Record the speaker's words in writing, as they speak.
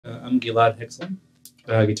I'm Gilad Hekselman,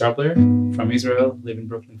 a guitar player from Israel, live in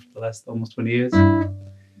Brooklyn for the last almost 20 years,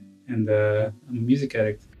 and I'm a music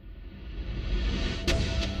addict.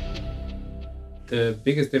 The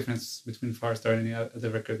biggest difference between Farstar and the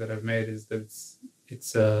other record that I've made is that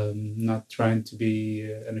it's not trying to be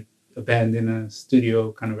a band in a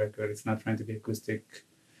studio kind of record. It's not trying to be acoustic.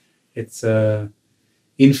 It's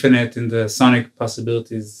infinite in the sonic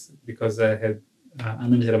possibilities because I had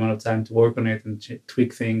unlimited amount of time to work on it and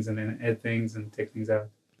tweak things and then add things and take things out.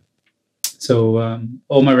 So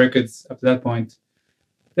all my records up to that point,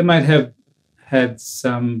 they might have had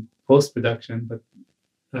some post-production, but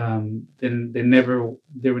then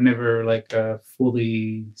they were never like a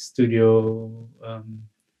fully studio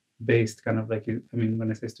based kind of like, I mean,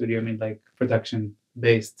 when I say studio, I mean like production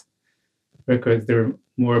based records. They're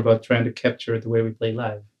more about trying to capture the way we play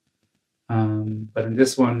live. But in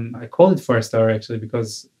this one, I call it Farstar actually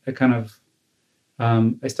because I kind of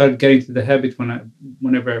I started getting to the habit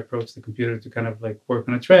whenever I approached the computer to kind of like work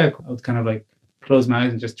on a track, I would kind of like close my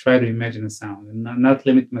eyes and just try to imagine a sound and not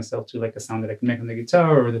limit myself to like a sound that I can make on the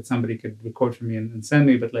guitar or that somebody could record for me and send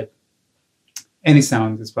me, but like any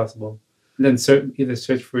sound is possible. And then either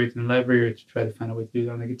search for it in the library or to try to find a way to do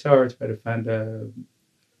it on the guitar, or try to find a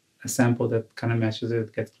sample that kind of matches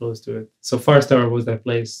it, gets close to it. So Farstar was that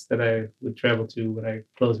place that I would travel to when I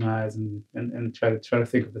close my eyes and try to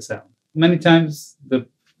think of the sound. Many times the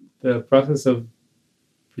process of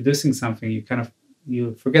producing something,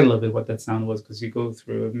 you forget a little bit what that sound was because you go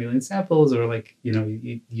through a million samples or like,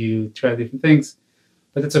 you try different things,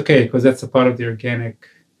 but it's okay because that's a part of the organic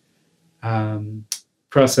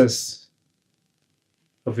process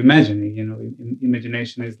of imagining.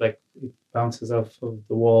 Imagination is like, it bounces off of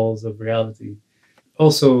the walls of reality.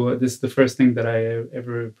 Also, this is the first thing that I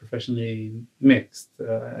ever professionally mixed.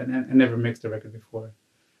 I never mixed a record before.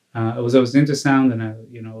 I was always into sound, and I,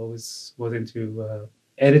 always was into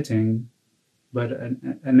editing, but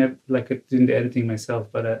I never doing the editing myself.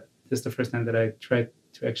 But this is the first time that I tried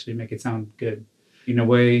to actually make it sound good. In a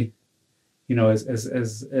way,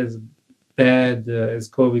 as bad as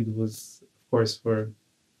COVID was, of course, for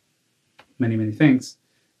many things.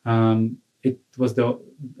 It was a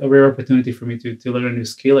rare opportunity for me to learn a new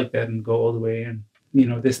skill like that and go all the way in.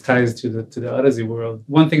 This ties to the Odyssey world.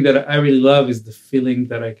 One thing that I really love is the feeling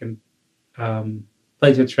that I can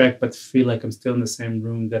play to a track, but feel like I'm still in the same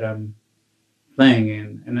room that I'm playing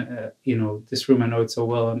in. And this room I know it so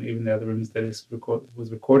well, and even the other rooms that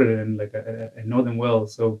was recorded in, like I know them well.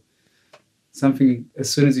 So something, as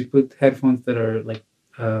soon as you put headphones that are like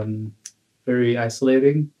very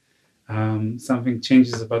isolating, something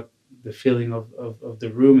changes about the feeling of the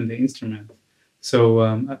room and the instrument.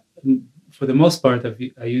 So for the most part,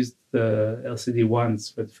 I used the LCD ones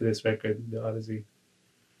for this record, the Odyssey,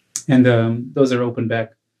 and those are open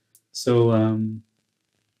back. So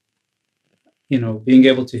being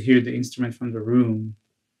able to hear the instrument from the room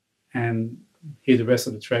and hear the rest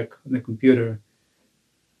of the track on the computer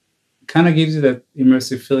kind of gives you that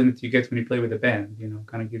immersive feeling that you get when you play with a band.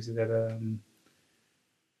 Kind of gives you that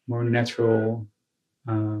more natural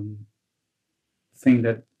thing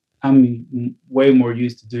that I'm way more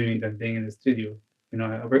used to doing than being in the studio.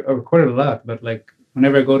 I recorded a lot, but like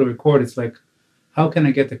whenever I go to record, it's like, how can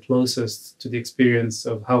I get the closest to the experience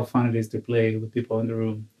of how fun it is to play with people in the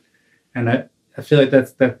room? And I feel like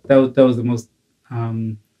that was the most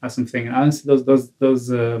awesome thing. And honestly,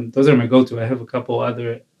 those are my go-to. I have a couple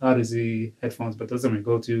other Odyssey headphones, but those are my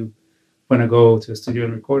go-to when I go to a studio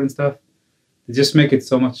and record and stuff. They just make it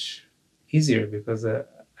so much easier because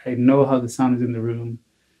I know how the sound is in the room,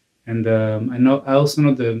 and I also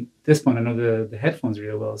know this one. I know the headphones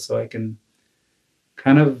really well, so I can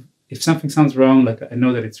kind of, if something sounds wrong, like I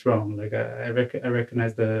know that it's wrong. Like I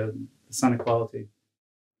recognize the sonic quality.